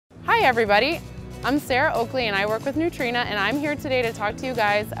Hi everybody, I'm Sarah Oakley and I work with Nutrena, and I'm here today to talk to you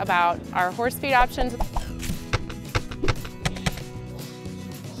guys about our horse feed options.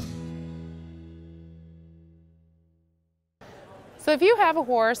 So if you have a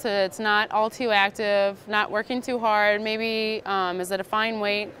horse that's not all too active, not working too hard, maybe is at a fine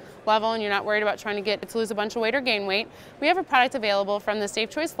weight level and you're not worried about trying to get it to lose a bunch of weight or gain weight, we have a product available from the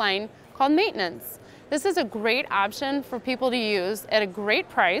SafeChoice line called Maintenance. This is a great option for people to use at a great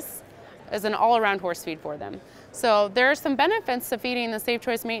price as an all-around horse feed for them. So there are some benefits to feeding the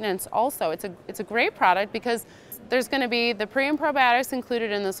SafeChoice Maintenance also. It's a great product because there's going to be the pre and probiotics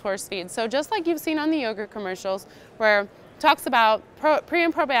included in this horse feed. So just like you've seen on the yogurt commercials where talks about pre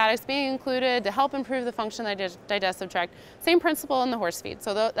and probiotics being included to help improve the function of the digestive tract. Same principle in the horse feed.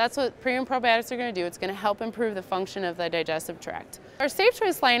 So that's what pre and probiotics are going to do. It's going to help improve the function of the digestive tract. Our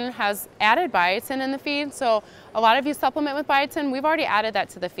SafeChoice line has added biotin in the feed. So a lot of you supplement with biotin. We've already added that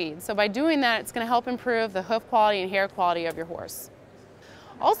to the feed. So by doing that, it's going to help improve the hoof quality and hair quality of your horse.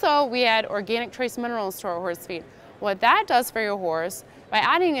 Also, we add organic trace minerals to our horse feed. What that does for your horse, by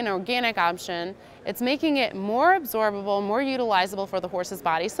adding an organic option, it's making it more absorbable, more utilizable for the horse's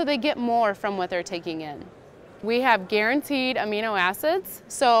body, so they get more from what they're taking in. We have guaranteed amino acids,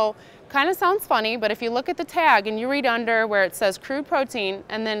 so kind of sounds funny, but if you look at the tag and you read under where it says crude protein,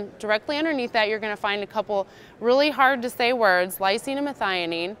 and then directly underneath that you're going to find a couple really hard to say words, lysine and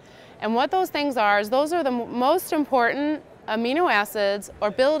methionine. And what those things are is those are the most important amino acids or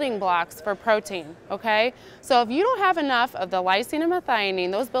building blocks for protein, okay? So if you don't have enough of the lysine and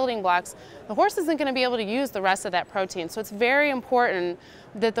methionine, those building blocks, the horse isn't going to be able to use the rest of that protein. So it's very important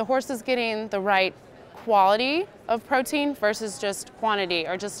that the horse is getting the right quality of protein versus just quantity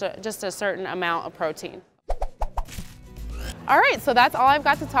or just a certain amount of protein. All right, so that's all I've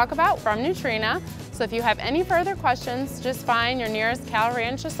got to talk about from Nutrena. So if you have any further questions, just find your nearest Calorie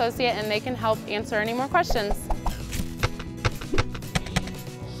associate and they can help answer any more questions.